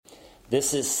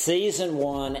This is Season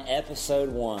 1,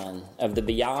 Episode 1 of the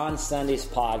Beyond Sundays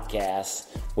podcast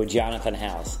with Jonathan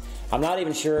House. I'm not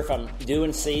even sure if I'm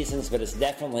doing seasons, but it's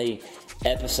definitely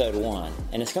Episode 1.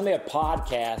 And it's going to be a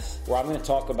podcast where I'm going to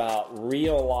talk about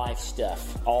real life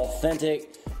stuff,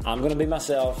 authentic. I'm going to be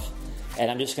myself, and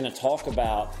I'm just going to talk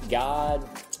about God,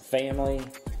 family,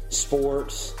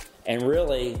 sports, and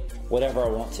really whatever I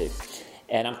want to.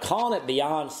 And I'm calling it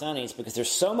Beyond Sundays because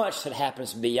there's so much that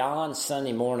happens beyond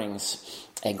Sunday mornings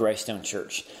at Greystone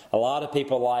Church. A lot of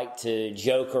people like to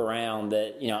joke around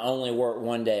that, only work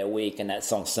one day a week, and that's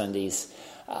on Sundays.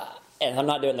 And I'm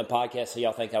not doing the podcast so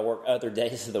y'all think I work other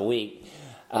days of the week.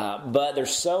 But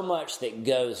there's so much that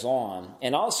goes on.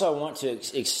 And also I want to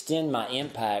extend my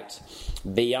impact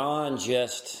beyond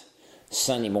just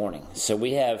Sunday morning. So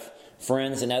we have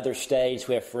friends in other states.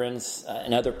 We have friends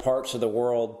in other parts of the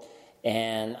world.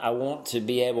 And I want to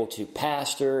be able to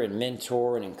pastor and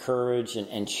mentor and encourage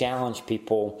and challenge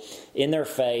people in their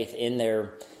faith, in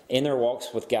their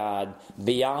walks with God,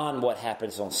 beyond what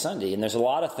happens on Sunday. And there's a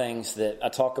lot of things that I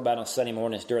talk about on Sunday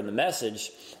mornings during the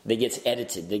message that gets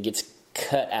edited, that gets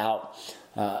cut out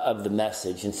of the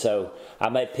message. And so I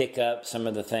may pick up some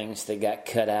of the things that got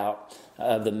cut out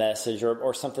of the message,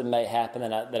 or something may happen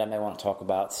that I may want to talk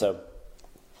about. So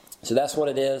that's what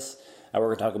it is.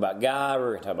 We're going to talk about God, we're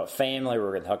going to talk about family,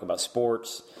 we're going to talk about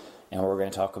sports, and we're going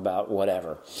to talk about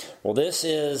whatever. Well, this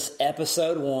is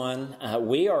Episode 1.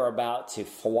 We are about to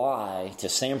fly to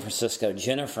San Francisco,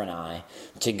 Jennifer and I,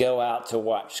 to go out to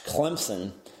watch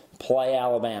Clemson play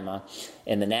Alabama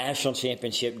in the national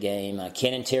championship game.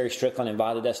 Ken and Terry Strickland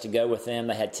invited us to go with them.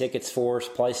 They had tickets for us,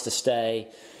 place to stay,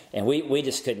 and we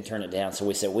just couldn't turn it down. So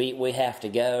we said, we have to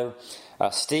go.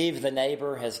 Steve, the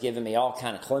neighbor, has given me all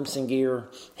kind of Clemson gear.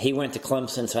 He went to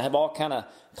Clemson, so I have all kind of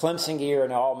Clemson gear,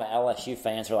 and all my LSU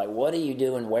fans are like, what are you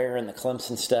doing wearing the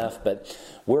Clemson stuff? But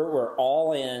we're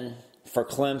all in for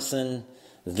Clemson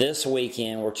this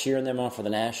weekend. We're cheering them on for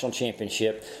the national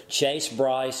championship. Chase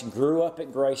Bryce grew up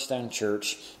at Greystone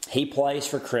Church. He plays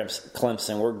for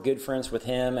Clemson. We're good friends with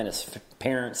him and his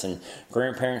parents and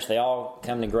grandparents. They all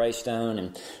come to Greystone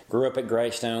and grew up at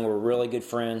Greystone. We're really good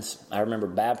friends. I remember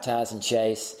baptizing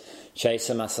Chase. Chase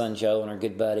and my son Joe and are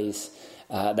good buddies.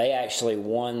 They actually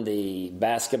won the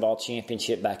basketball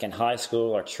championship back in high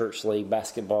school, our church league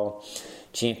basketball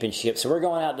championship. So we're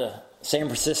going out to San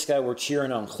Francisco. We're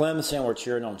cheering on Clemson. We're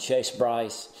cheering on Chase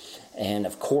Bryce. And,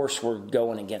 of course, we're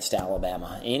going against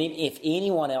Alabama. If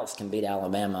anyone else can beat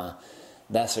Alabama,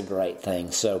 that's a great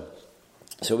thing. So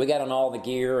we got on all the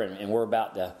gear, and we're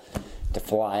about to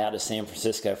fly out to San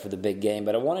Francisco for the big game.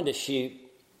 But I wanted to shoot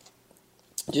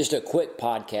just a quick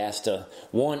podcast to,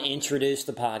 one, introduce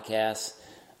the podcast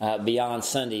Beyond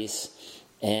Sundays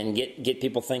and get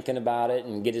people thinking about it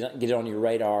and get it on your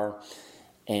radar.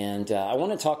 And I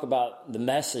want to talk about the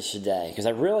message today because I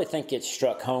really think it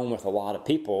struck home with a lot of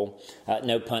people,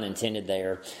 no pun intended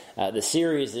there. The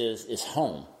series is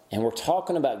Home, and we're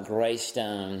talking about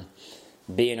Greystone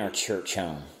being our church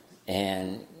home.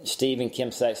 And Steve and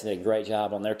Kim Sexton did a great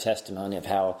job on their testimony of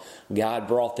how God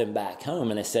brought them back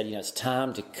home. And they said, it's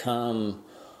time to come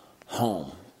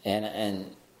home.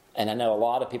 And I know a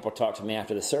lot of people talked to me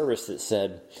after the service that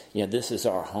said, this is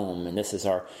our home, and this is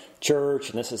our church,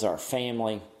 and this is our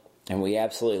family, and we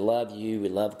absolutely love you. We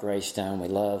love Greystone. We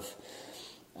love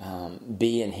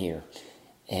being here.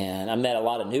 And I met a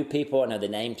lot of new people. I know the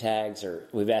name tags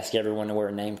we've asked everyone to wear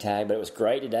a name tag, but it was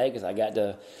great today because I got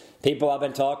to people I've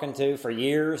been talking to for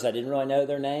years. I didn't really know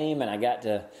their name, and I got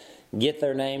to get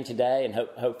their name today, and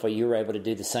hopefully you were able to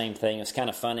do the same thing. It's kind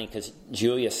of funny because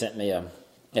Julia sent me a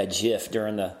GIF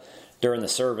during the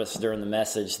service, during the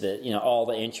message that, all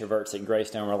the introverts at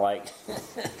Greystone were like,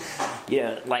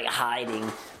 like hiding.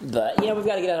 But, we've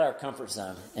got to get out of our comfort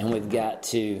zone, and we've got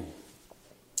to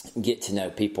get to know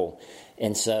people.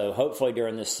 And so hopefully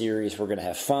during this series, we're going to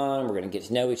have fun. We're going to get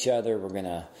to know each other. We're going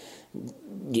to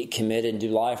get committed and do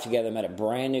life together. I met a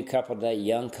brand new couple today,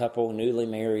 young couple, newly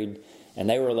married, and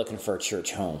they were looking for a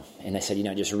church home. And they said,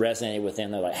 it just resonated with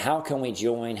them. They're like, how can we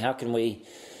join? How can we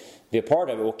be a part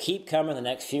of it? We'll keep coming the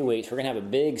next few weeks. We're going to have a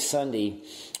big Sunday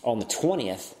on the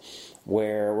 20th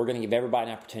where we're going to give everybody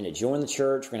an opportunity to join the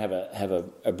church. We're going to have a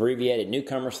abbreviated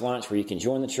newcomers lunch where you can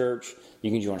join the church.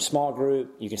 You can join a small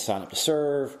group. You can sign up to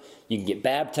serve. You can get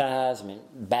baptized.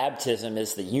 Baptism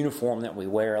is the uniform that we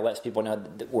wear. It lets people know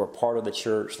that we're a part of the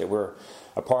church, that we're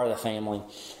a part of the family.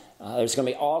 There's going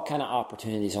to be all kind of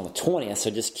opportunities on the 20th, so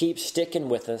just keep sticking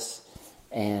with us,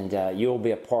 and you'll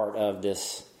be a part of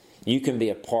this. You can be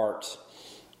a part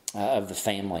of the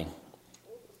family.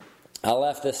 I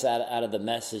left this out of the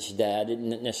message today. I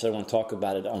didn't necessarily want to talk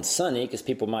about it on Sunday because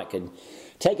people could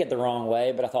take it the wrong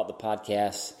way, but I thought the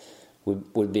podcast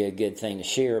would be a good thing to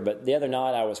share. But the other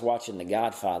night I was watching The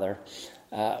Godfather,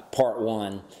 Part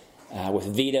 1, with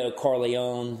Vito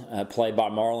Corleone, played by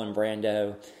Marlon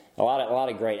Brando. A lot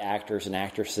of great actors and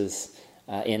actresses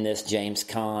in this. James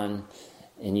Caan,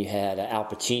 and you had Al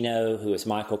Pacino, who is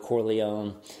Michael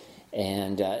Corleone,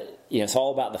 and it's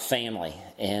all about the family.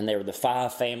 And there were the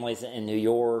 5 families in New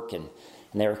York, and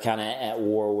they were kind of at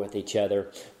war with each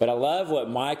other. But I love what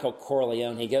Michael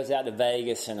Corleone, he goes out to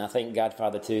Vegas, and I think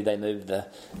Godfather 2, they moved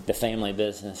the family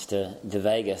business to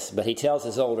Vegas. But he tells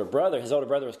his older brother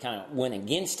was kind of went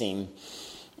against him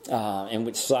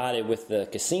and sided with the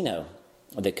casino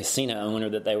owner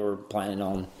that they were planning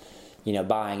on,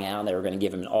 buying out. They were going to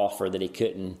give him an offer that he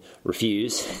couldn't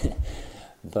refuse.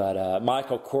 But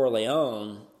Michael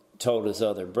Corleone told his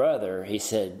other brother, he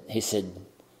said,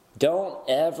 don't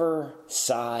ever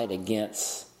side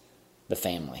against the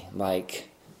family. Like,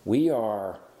 we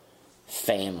are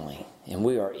family, and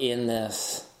we are in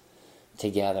this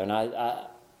together. And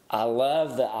I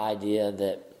love the idea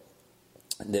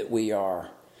that we are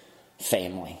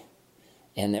family,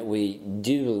 and that we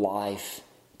do life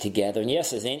together. And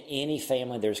yes, as in any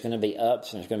family, there's going to be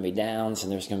ups, and there's going to be downs,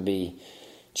 and there's going to be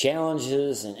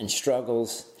challenges and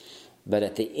struggles. But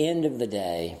at the end of the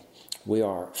day, we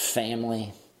are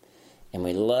family, and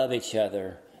we love each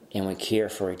other, and we care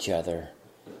for each other,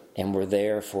 and we're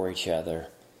there for each other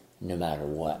no matter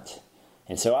what.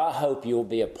 And so I hope you'll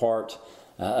be a part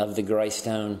of the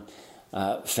Greystone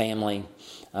family.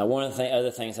 One of the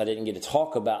other things I didn't get to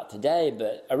talk about today,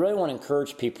 but I really want to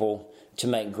encourage people to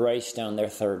make Greystone their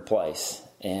third place.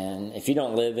 And if you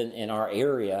don't live in our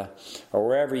area or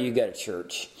wherever you go to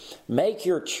church, make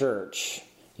your church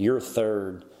your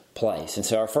third place. And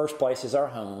so our first place is our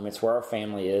home. It's where our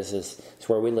family is. It's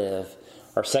where we live.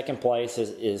 Our second place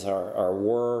is our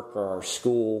work or our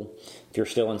school. If you're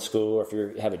still in school or if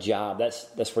you have a job,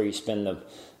 that's where you spend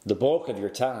the bulk of your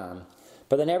time.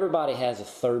 But then everybody has a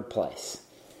third place.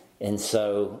 And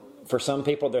so for some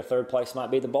people, their third place might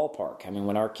be the ballpark. I mean,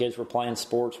 when our kids were playing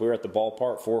sports, we were at the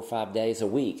ballpark 4 or 5 days a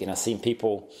week. And I've seen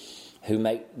people who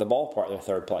make the ballpark their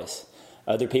third place.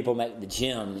 Other people make the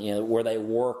gym, where they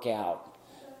work out,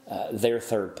 their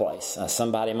third place.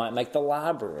 Somebody might make the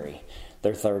library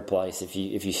their third place if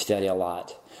you study a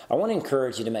lot. I want to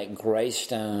encourage you to make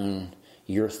Greystone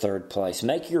your third place.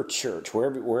 Make your church,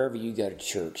 wherever you go to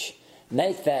church,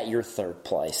 make that your third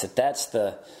place. If that's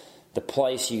the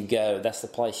place you go, that's the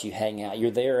place you hang out.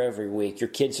 You're there every week. Your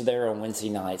kids are there on Wednesday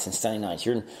nights and Sunday nights.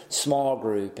 You're in small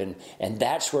group, and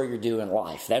that's where you're doing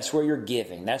life. That's where you're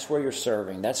giving. That's where you're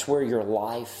serving. That's where your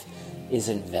life is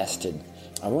invested.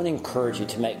 I want to encourage you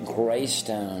to make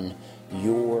Greystone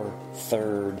your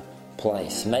third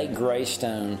place. Make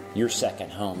Greystone your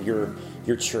second home,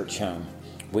 your church home.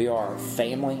 We are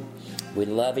family. We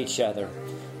love each other,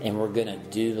 and we're going to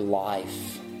do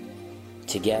life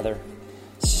together.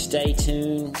 Stay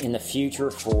tuned in the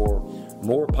future for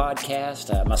more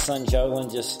podcasts. My son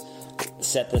Jolin just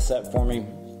set this up for me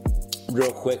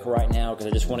real quick right now because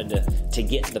I just wanted to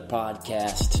get the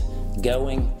podcast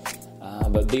going.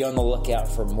 But be on the lookout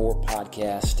for more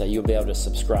podcasts. You'll be able to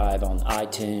subscribe on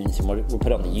iTunes, and we'll put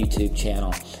it on the YouTube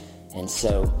channel. And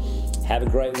so have a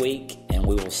great week, and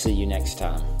we will see you next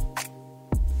time.